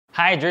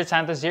Hi, Jerht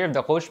Santos here of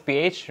the Coach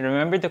PH.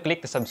 Remember to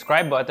click the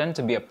subscribe button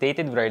to be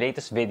updated with our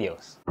latest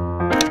videos.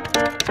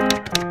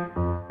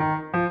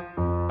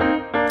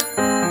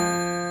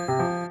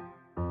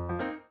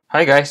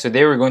 Hi guys,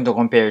 today we're going to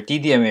compare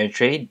TD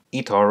Ameritrade,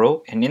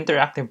 eToro, and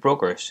Interactive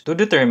Brokers to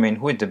determine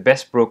who is the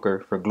best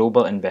broker for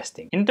global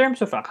investing. In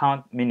terms of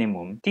account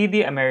minimum,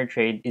 TD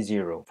Ameritrade is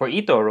 0. For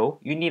eToro,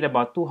 you need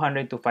about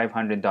 $200 to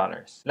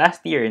 $500.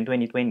 Last year in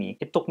 2020,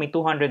 it took me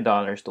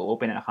 $200 to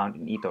open an account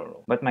in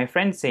eToro. But my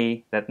friends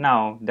say that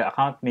now the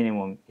account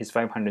minimum is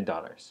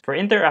 $500. For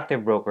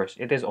Interactive Brokers,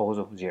 it is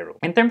also 0.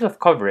 In terms of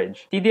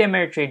coverage, TD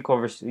Ameritrade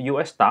covers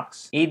US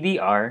stocks,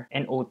 ADR,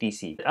 and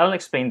OTC. I'll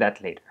explain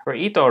that later. For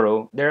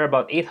eToro, there are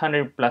about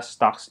 800 plus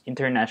stocks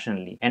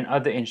internationally and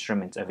other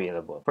instruments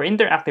available. For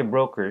Interactive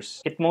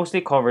Brokers, it mostly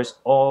covers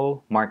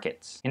all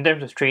markets. In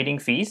terms of trading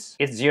fees,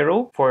 it's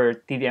 0 for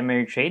TD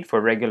Ameritrade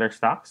for regular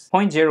stocks,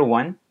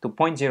 0.01 to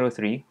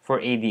 0.03 for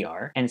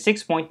ADR, and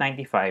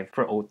 6.95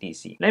 for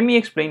OTC. Let me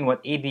explain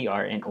what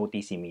ADR and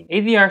OTC mean.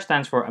 ADR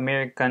stands for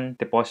American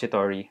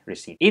Depository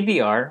Receipt.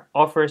 ADR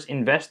offers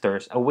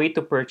investors a way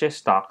to purchase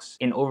stocks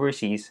in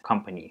overseas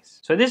companies.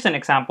 So this is an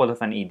example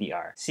of an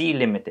ADR, C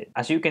Limited.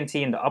 As you can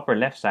see in the upper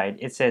left side,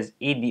 it says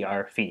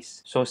ADR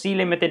fees. So C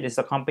Limited is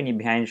the company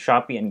behind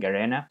Shopee and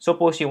Garena.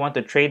 Suppose you want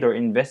to trade or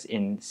invest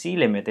in C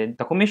Limited,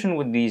 the commission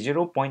would be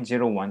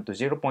 0.01 to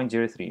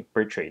 0.03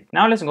 per trade.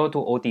 Now let's go to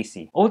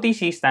OTC.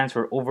 OTC stands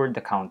for over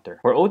the counter.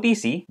 For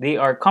OTC, they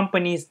are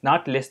companies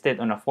not listed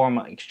on a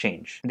formal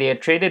exchange. They are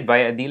traded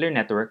via a dealer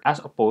network as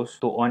opposed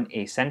to on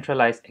a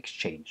centralized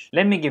exchange.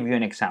 Let me give you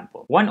an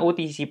example. One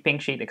OTC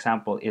pink sheet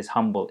example is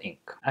Humble Inc.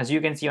 As you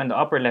can see on the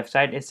upper left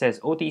side, it says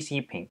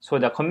OTC pink. So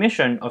the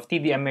commission of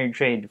TD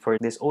Ameritrade for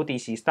this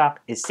OTC stock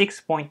is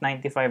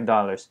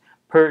 $6.95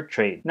 per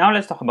trade. Now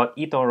let's talk about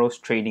eToro's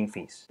trading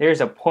fees. There's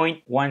a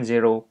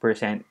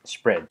 0.10%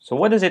 spread. So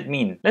what does it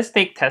mean? Let's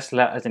take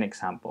Tesla as an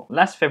example.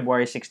 Last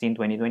February 16,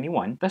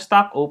 2021, the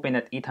stock opened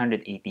at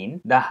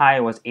 818, the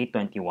high was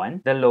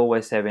 821, the low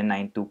was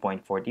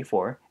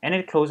 792.44, and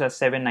it closed at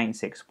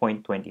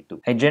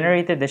 796.22. I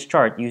generated this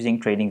chart using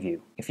TradingView.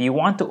 If you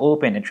want to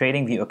open a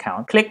TradingView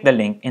account, click the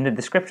link in the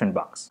description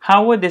box.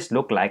 How would this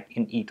look like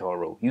in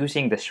eToro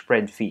using the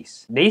spread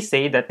fees? They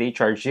say that they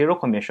charge 0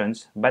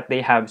 commissions, but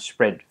they have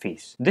spread fees.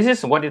 This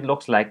is what it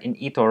looks like in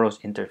eToro's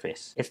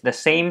interface. It's the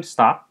same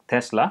stock,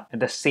 Tesla, at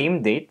the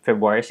same date,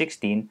 February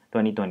 16,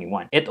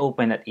 2021. It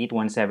opened at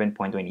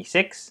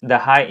 817.26, the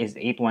high is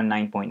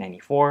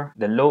 819.94,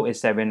 the low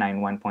is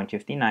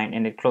 791.59,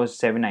 and it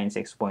closed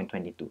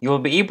 796.22. You will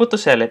be able to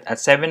sell it at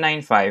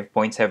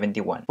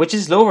 795.71, which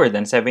is lower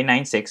than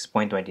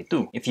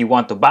 796.22. If you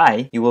want to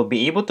buy, you will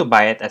be able to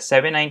buy it at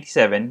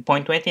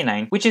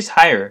 797.29, which is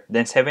higher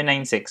than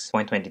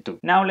 796.22.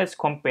 Now let's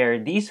compare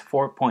these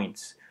 4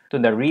 points to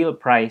the real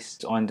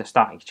price on the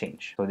stock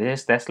exchange. So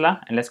this is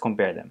Tesla, and let's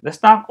compare them. The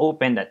stock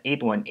opened at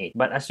 818,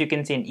 but as you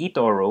can see in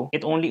eToro,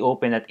 it only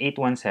opened at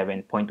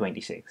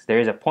 817.26. There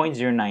is a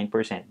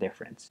 0.09%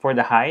 difference. For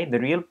the high, the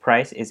real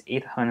price is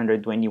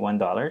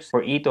 $821.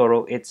 For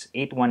eToro, it's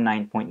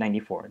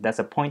 819.94. That's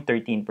a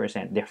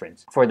 0.13%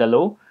 difference. For the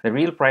low, the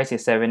real price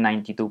is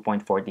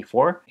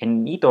 792.44.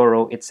 In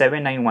eToro, it's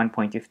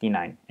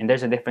 791.59, and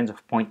there's a difference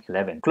of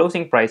 0.11.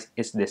 Closing price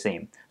is the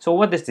same. So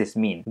what does this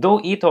mean? Though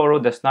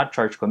eToro does not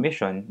charge commission,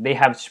 they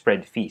have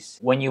spread fees.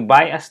 When you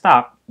buy a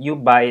stock, you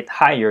buy it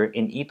higher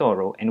in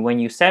eToro, and when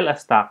you sell a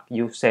stock,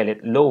 you sell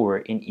it lower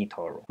in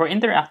eToro. For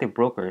Interactive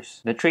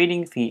Brokers, the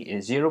trading fee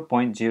is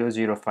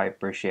 0.005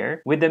 per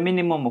share with a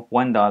minimum of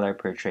 $1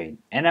 per trade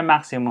and a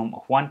maximum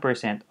of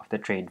 1% of the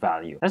trade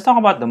value. Let's talk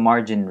about the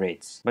margin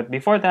rates. But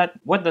before that,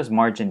 what does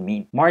margin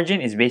mean? Margin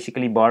is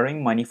basically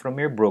borrowing money from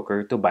your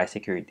broker to buy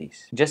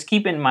securities. Just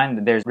keep in mind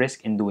that there's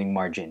risk in doing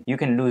margin. You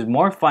can lose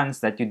more funds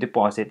that you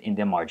deposit in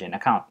the margin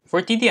account.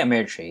 For TD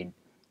Ameritrade,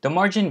 the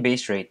margin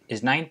base rate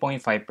is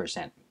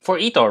 9.5%. For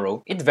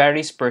eToro, it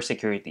varies per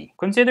security.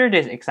 Consider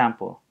this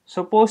example.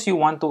 Suppose you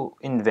want to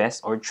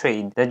invest or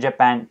trade the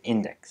Japan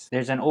index.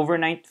 There's an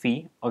overnight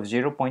fee of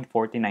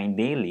 0.49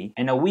 daily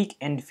and a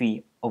weekend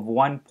fee of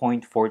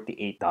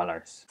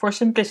 $1.48. For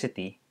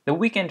simplicity, the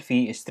weekend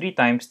fee is 3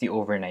 times the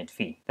overnight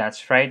fee. That's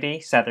Friday,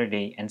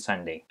 Saturday, and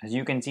Sunday. As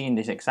you can see in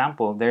this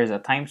example, there is a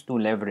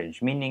 ×2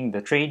 leverage, meaning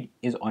the trade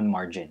is on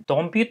margin. To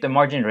compute the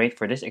margin rate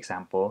for this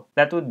example,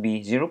 that would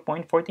be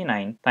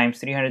 0.49 times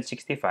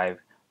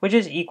 365, which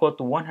is equal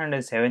to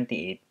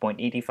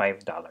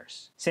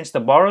 $178.85. Since the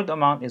borrowed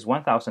amount is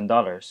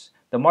 $1,000,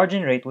 the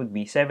margin rate would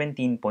be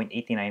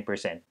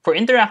 17.89%. For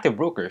Interactive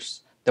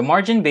Brokers, the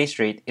margin base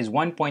rate is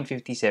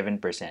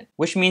 1.57%,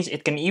 which means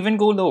it can even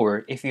go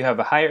lower if you have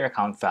a higher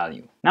account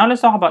value. Now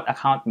let's talk about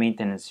account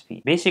maintenance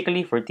fee.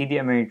 Basically, for TD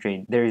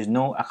Ameritrade, there is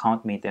no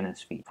account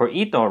maintenance fee. For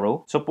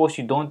eToro, suppose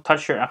you don't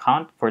touch your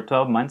account for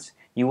 12 months,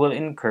 you will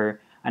incur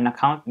an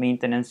account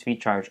maintenance fee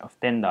charge of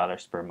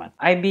 $10 per month.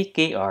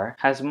 IBKR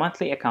has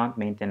monthly account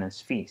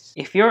maintenance fees.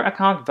 If your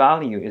account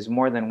value is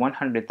more than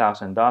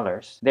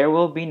 $100,000, there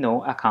will be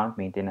no account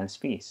maintenance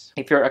fees.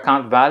 If your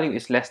account value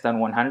is less than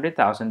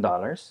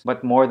 $100,000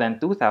 but more than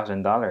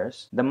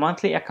 $2,000, the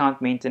monthly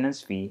account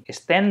maintenance fee is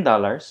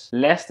 $10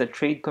 less the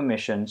trade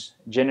commissions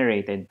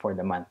generated for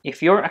the month.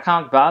 If your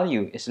account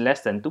value is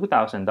less than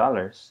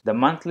 $2,000, the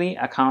monthly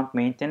account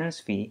maintenance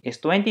fee is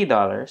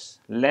 $20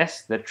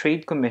 less the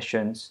trade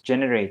commissions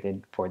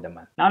generated for the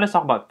month. Now let's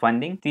talk about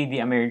funding. TD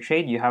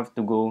Ameritrade, you have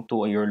to go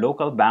to your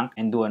local bank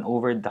and do an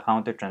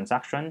over-the-counter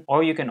transaction,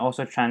 or you can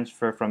also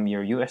transfer from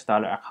your US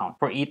dollar account.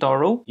 For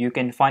eToro, you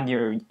can fund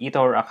your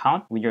eToro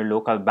account with your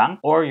local bank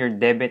or your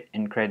debit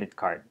and credit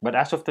card. But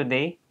as of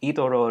today,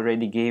 eToro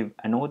already gave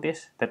a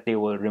notice that they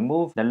will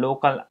remove the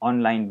local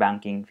online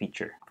banking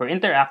feature. For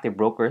interactive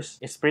brokers,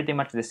 it's pretty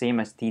much the same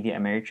as TD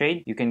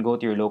Ameritrade. You can go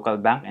to your local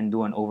bank and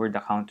do an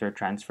over-the-counter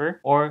transfer,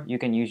 or you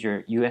can use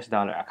your US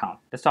dollar account.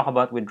 Let's talk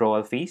about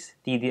withdrawal fees.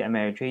 TD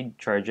Ameritrade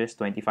charges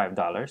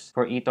 $25.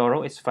 For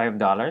eToro, it's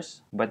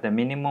 $5, but the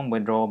minimum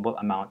withdrawable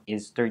amount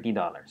is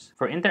 $30.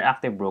 For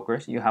interactive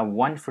brokers, you have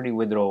one free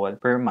withdrawal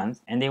per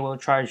month, and they will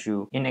charge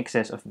you in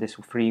excess of this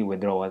free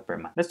withdrawal per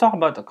month. Let's talk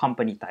about the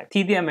company type.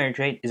 TD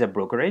Ameritrade is a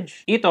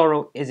brokerage.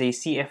 eToro is a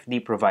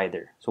CFD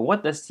provider. So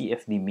what does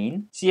CFD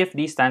mean?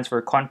 CFD stands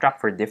for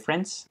contract for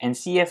difference, and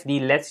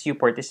CFD lets you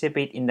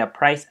participate in the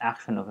price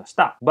action of a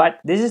stock. But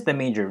this is the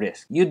major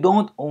risk. You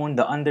don't own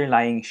the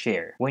underlying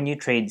share when you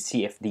trade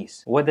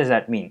CFDs. What does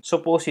that mean?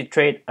 Suppose you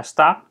trade a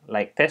stock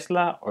like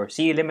Tesla or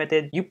C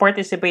Limited. You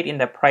participate in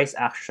the price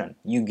action.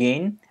 You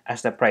gain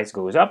as the price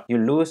goes up, you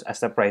lose as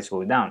the price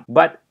goes down.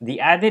 But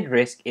the added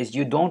risk is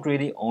you don't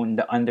really own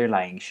the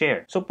underlying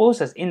share. Suppose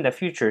as in the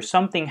future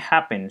something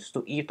happens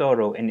to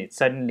eToro and it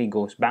suddenly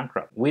goes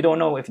bankrupt. We don't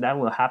know if that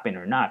will happen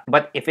or not.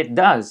 But if it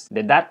does,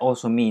 then that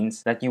also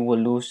means that you will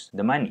lose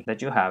the money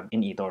that you have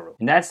in eToro.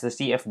 And that's the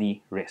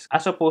CFD risk.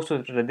 As opposed to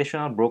a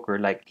traditional broker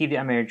like TD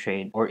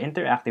Ameritrade or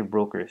interactive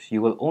brokers,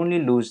 you will only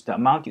lose the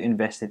amount you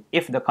invested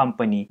if the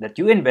company that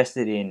you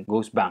invested in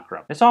goes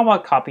bankrupt. Let's talk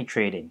about copy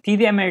trading.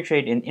 TD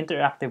Ameritrade and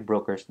interactive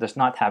brokers does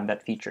not have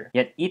that feature,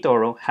 yet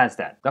eToro has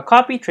that. The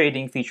copy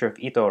trading feature of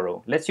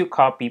eToro lets you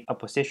copy a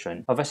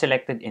position of a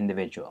selected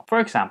individual. For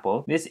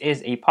example, this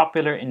is a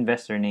popular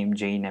investor named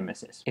J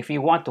Nemesis. If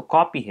you want to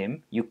copy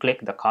him, you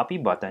click the copy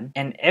button,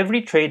 and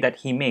every trade that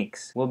he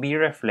makes will be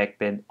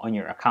reflected on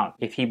your account.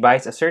 If he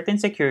buys a certain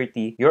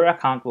security, your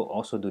account will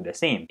also do the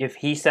same. If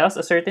he sells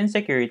a certain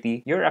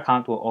security, your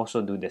account will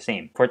also do the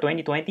same. For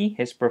 2020,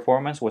 his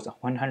performance was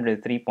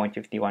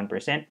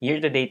 103.51%.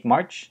 Year-to-date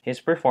March,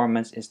 his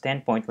performance is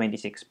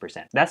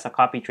 10.26%. That's a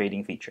copy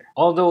trading feature.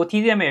 Although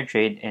TD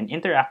Ameritrade and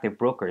interactive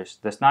brokers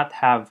does not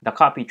have the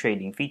copy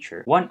trading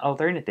feature, one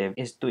alternative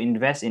is to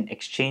invest in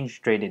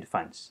exchange-traded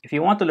funds. If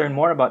you want to learn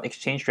more about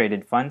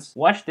exchange-traded funds,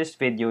 watch this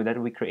video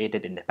that we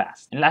created in the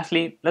past. And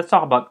lastly, let's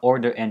talk about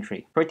order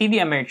entry. For TD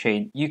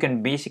Ameritrade, you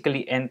can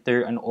basically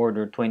enter an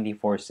order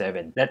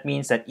 24/7. That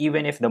means that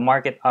even if the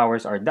market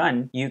hours are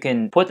done, you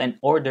can put an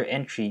order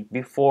entry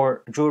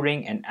before,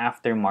 during, and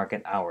after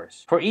market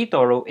hours. For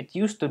eToro, it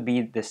used to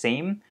be the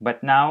same,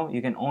 but now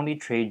you can only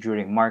trade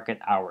during market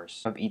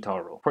hours of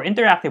eToro. For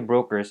interactive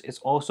brokers, it's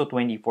also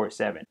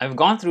 24/7. I've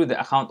gone through the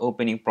account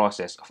opening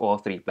process of all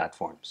three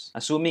platforms.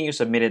 Assuming you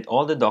submitted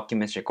all the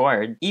documents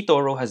required,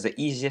 eToro has the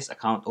easiest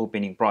account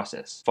opening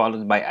process,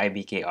 followed by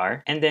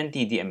IBKR and then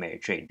TD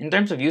Ameritrade. In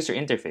terms of user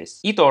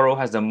interface, eToro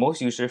has the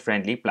most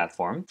user-friendly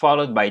platform,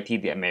 followed by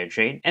TD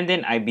Ameritrade and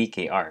then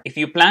IBKR. If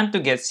you plan to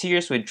get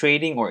serious with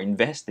trading or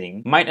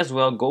investing, might as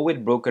well go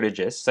with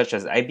brokerages such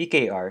as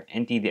IBKR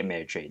and TD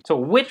Ameritrade. So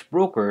which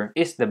broker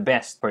is the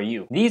best for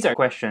you? These are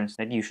questions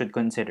that you should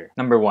consider.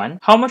 Number one,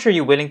 how much are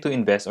you willing to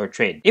invest or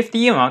trade? If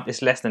the amount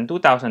is less than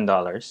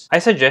 $2,000, I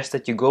suggest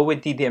that you go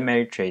with TD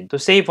Ameritrade to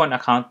save on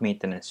account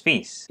maintenance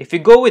fees. If you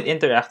go with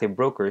interactive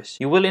brokers,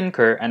 you will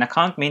incur an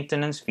account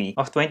maintenance fee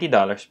of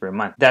 $20 per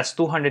month. That's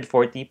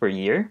 $240 per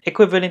year,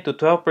 equivalent to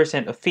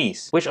 12% of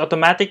fees, which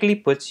automatically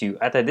puts you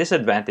at a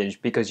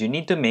disadvantage because you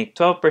need to make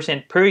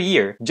 12% per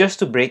year just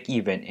to break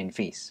even in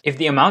fees. If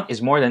the amount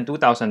is more than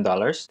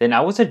 $2,000, then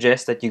I would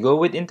suggest that you go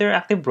with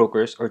interactive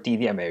brokers or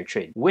TD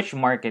Ameritrade. Which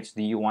markets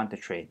do you want to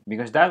trade?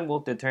 Because that will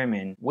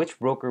determine which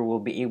broker will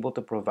be able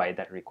to provide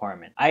that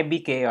requirement.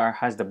 IBKR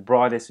has the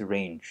broadest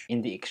range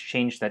in the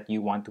exchange that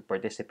you want to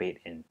participate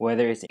in,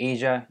 whether it's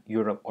Asia,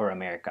 Europe, or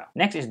America.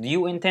 Next is, do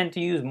you intend to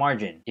use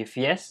margin? If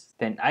yes,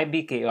 then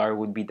IBKR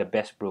would be the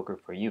best broker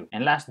for you.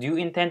 And last, do you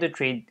intend to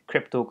trade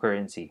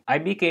cryptocurrency?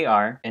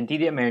 IBKR and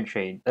TD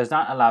Ameritrade does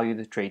not allow you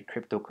to trade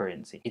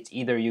cryptocurrency. It's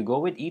either you go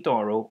with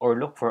eToro or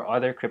look for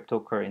other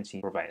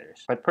cryptocurrency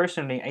providers. But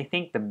personally, I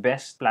think the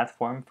best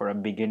platform for a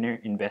beginner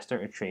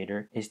investor or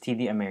trader is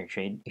TD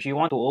Ameritrade. If you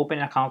want to open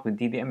an account with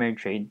TD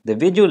Ameritrade, the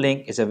video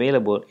link is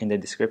available in the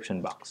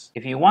description box.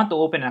 If you want to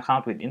open an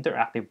account with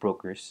interactive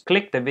brokers,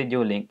 click the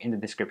video link in the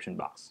description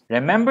box.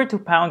 Remember to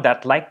pound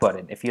that like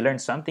button if you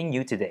learned something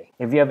new today.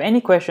 If you have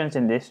any questions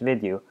in this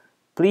video,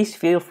 please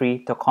feel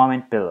free to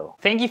comment below.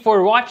 Thank you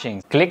for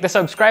watching. Click the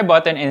subscribe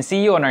button and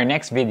see you on our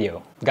next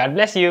video. God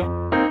bless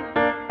you!